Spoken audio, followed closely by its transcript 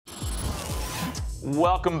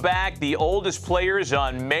Welcome back. The oldest players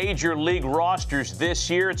on major league rosters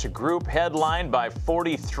this year. It's a group headlined by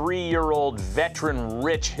 43-year-old veteran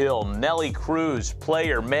Rich Hill, Nelly Cruz,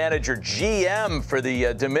 player, manager, GM for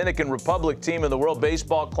the Dominican Republic team in the World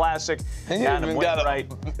Baseball Classic. And you even got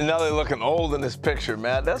Nelly looking old in this picture,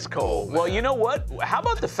 man. That's cold. Well, you know what? How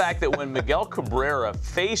about the fact that when Miguel Cabrera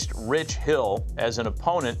faced Rich Hill as an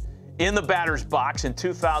opponent in the batter's box in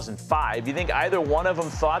 2005, you think either one of them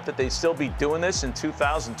thought that they'd still be doing this in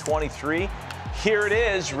 2023? Here it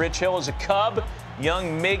is. Rich Hill as a Cub,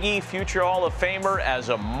 young Miggy, future Hall of Famer as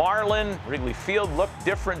a Marlin. Wrigley Field looked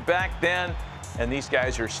different back then, and these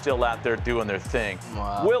guys are still out there doing their thing.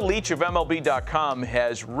 Wow. Will Leitch of MLB.com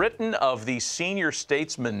has written of the senior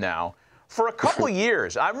statesman now for a couple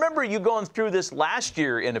years. I remember you going through this last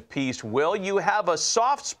year in a piece, Will. You have a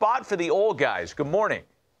soft spot for the old guys. Good morning.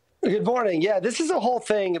 Good morning. Yeah, this is a whole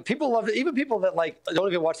thing. People love it. Even people that don't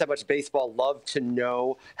even watch that much baseball love to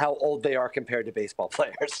know how old they are compared to baseball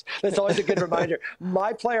players. That's always a good reminder.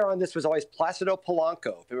 My player on this was always Placido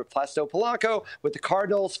Polanco. Remember Placido Polanco with the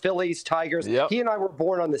Cardinals, Phillies, Tigers. Yep. He and I were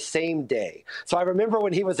born on the same day. So I remember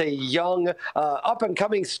when he was a young,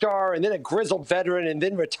 up-and-coming star, and then a grizzled veteran, and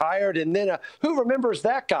then retired, and then who remembers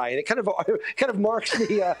that guy? And it kind of marks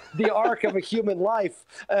the arc of a human life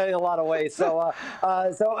in a lot of ways. So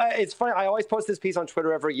it's funny. I always post this piece on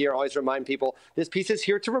Twitter every year. I always remind people this piece is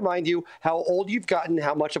here to remind you how old you've gotten,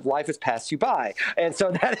 how much of life has passed you by. And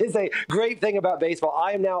so that is a great thing about baseball.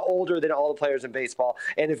 I am now older than all the players in baseball.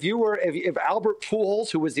 And if Albert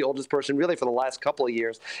Pujols, who was the oldest person really for the last couple of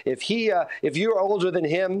years, if you're older than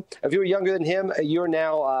him, if you're younger than him, you're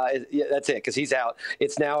now that's it, because he's out.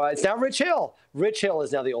 It's now Rich Hill. Rich Hill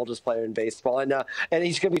is now the oldest player in baseball, and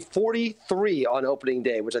he's going to be 43 on opening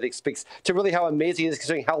day, which I think speaks to really how amazing it is,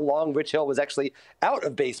 considering how long Rich Hill was actually out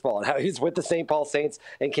of baseball and how he was with the St. Paul Saints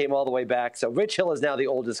and came all the way back. So Rich Hill is now the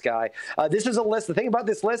oldest guy. This is a list. The thing about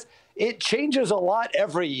this list, it changes a lot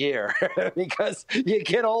every year because you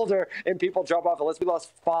get older and people drop off the list. We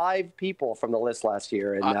lost 5 people from the list last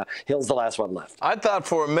year, and Hill's the last one left. I thought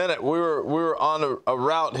for a minute we were on a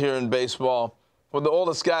route here in baseball where the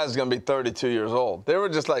oldest guy is going to be 32 years old. They were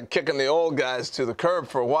just like kicking the old guys to the curb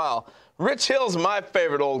for a while. Rich Hill's my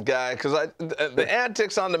favorite old guy because the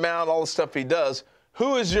antics on the mound, all the stuff he does.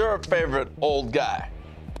 Who is your favorite old guy?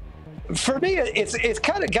 For me, it's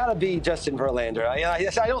kind of got to be Justin Verlander.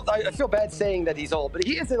 I feel bad saying that he's old, but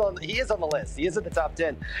he is on the list. He is in the top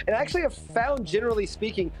 10. And I actually have found, generally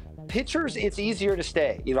speaking, pitchers, it's easier to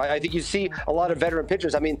stay. I think you see a lot of veteran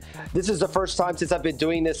pitchers. I mean, this is the first time since I've been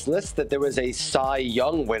doing this list that there was a Cy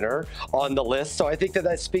Young winner on the list. So I think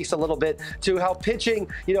that speaks a little bit to how pitching,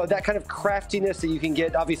 that kind of craftiness that you can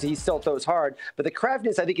get. Obviously, he still throws hard, but the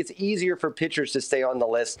craftiness, I think it's easier for pitchers to stay on the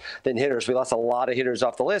list than hitters. We lost a lot of hitters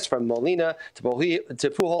off the list, from Molina to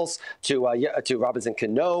Pujols to Robinson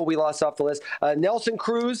Cano. We lost off the list. Nelson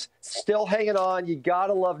Cruz still hanging on. You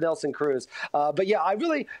gotta love Nelson Cruz. But yeah,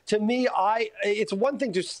 to me, it's one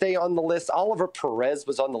thing to stay on the list. Oliver Perez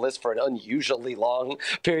was on the list for an unusually long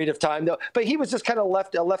period of time, though. But he was just kind of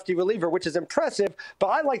a lefty reliever, which is impressive. But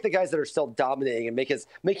I like the guys that are still dominating and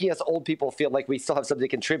making us old people feel like we still have something to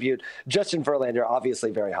contribute. Justin Verlander,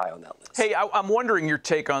 obviously very high on that list. Hey, I'm wondering your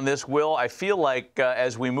take on this, Will. I feel like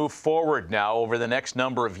as we move forward now over the next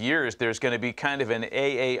number of years, there's going to be kind of an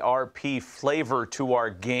AARP flavor to our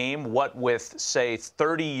game. What with, say,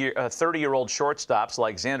 30-year-old shortstops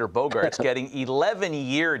like Xander Bogaerts getting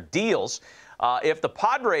 11-year deals. If the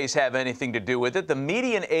Padres have anything to do with it, the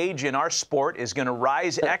median age in our sport is going to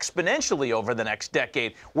rise exponentially over the next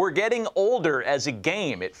decade. We're getting older as a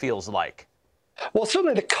game, it feels like. Well,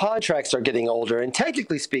 certainly the contracts are getting older. And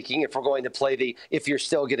technically speaking, if we're going to play if you're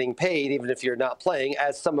still getting paid, even if you're not playing,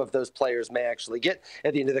 as some of those players may actually get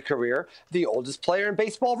at the end of the career, the oldest player in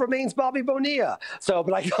baseball remains Bobby Bonilla. So,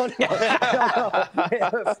 but I don't know,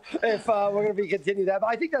 if we're going to continue that. But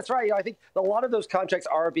I think that's right. I think a lot of those contracts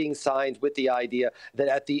are being signed with the idea that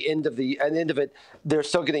at the end of it, they're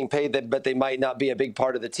still getting paid, but they might not be a big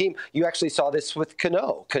part of the team. You actually saw this with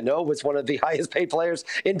Cano. Cano was one of the highest paid players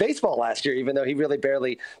in baseball last year, even though he really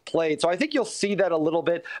barely played. So I think you'll see that a little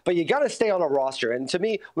bit, but you got to stay on a roster. And to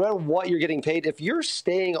me, no matter what you're getting paid, if you're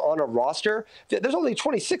staying on a roster, there's only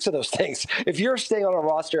 26 of those things. If you're staying on a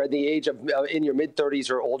roster at the age of in your mid-30s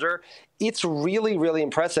or older, it's really, really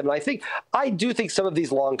impressive. And I do think some of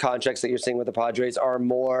these long contracts that you're seeing with the Padres are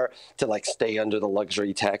more to stay under the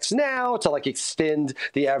luxury tax now, to extend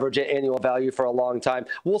the average annual value for a long time.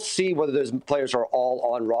 We'll see whether those players are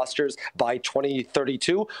all on rosters by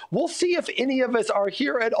 2032. We'll see if any of us are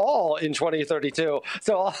here at all in 2032.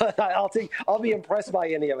 So I'll be impressed by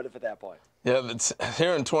any of it at that point. Yeah, it's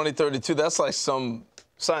here in 2032. That's like some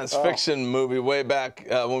science fiction movie way back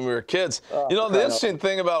when we were kids. You know, the interesting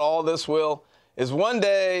thing about all this, Will, is one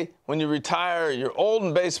day when you retire, you're old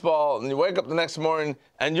in baseball, and you wake up the next morning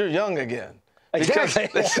and you're young again. Because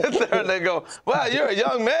they sit there and they go, wow, you're a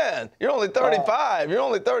young man. You're only 35. You're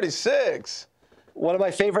only 36. One of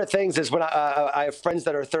my favorite things is when I have friends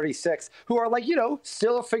that are 36 who are like, you know,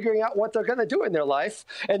 still figuring out what they're going to do in their life.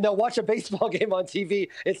 And they'll watch a baseball game on TV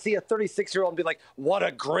and see a 36-year-old and be like, what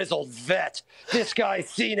a grizzled vet. This guy's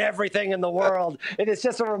seen everything in the world. And it's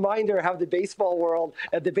just a reminder how the baseball world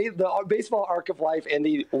and the baseball arc of life and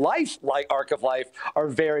the life-like arc of life are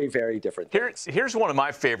very, very different things. Here's one of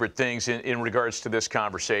my favorite things in regards to this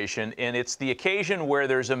conversation, and it's the occasion where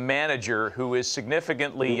there's a manager who is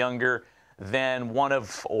significantly younger than one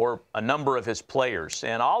of or a number of his players.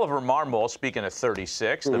 And Oliver Marmol, speaking of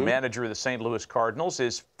 36, the manager of the St. Louis Cardinals,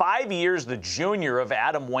 is 5 years the junior of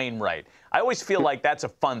Adam Wainwright. I always feel like that's a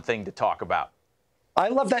fun thing to talk about. I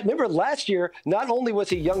love that. Remember, last year, not only was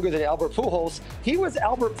he younger than Albert Pujols, he was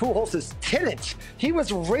Albert Pujols' tenant. He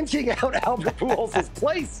was renting out Albert Pujols'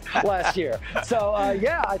 place last year. So,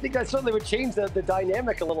 yeah, I think that certainly would change the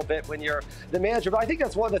dynamic a little bit when you're the manager. But I think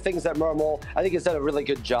that's one of the things that Marmol, I think, has done a really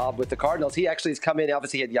good job with the Cardinals. He actually has come in,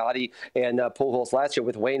 obviously, had Yachty and Pujols last year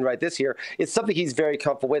with Wainwright this year. It's something he's very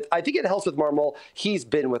comfortable with. I think it helps with Marmol. He's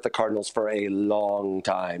been with the Cardinals for a long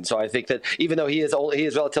time. So I think that even though he is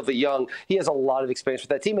relatively young, he has a lot of experience with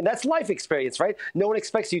that team, and that's life experience, right? No one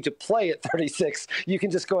expects you to play at 36. You can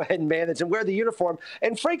just go ahead and manage and wear the uniform.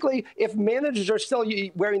 And frankly, if managers are still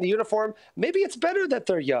wearing the uniform, maybe it's better that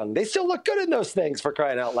they're young. They still look good in those things, for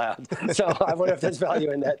crying out loud. So I wonder if there's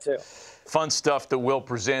value in that too. Fun stuff that Will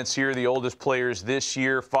presents here, the oldest players this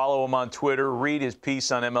year. Follow him on Twitter. Read his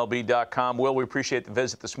piece on MLB.com. Will, we appreciate the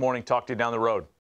visit this morning. Talk to you down the road.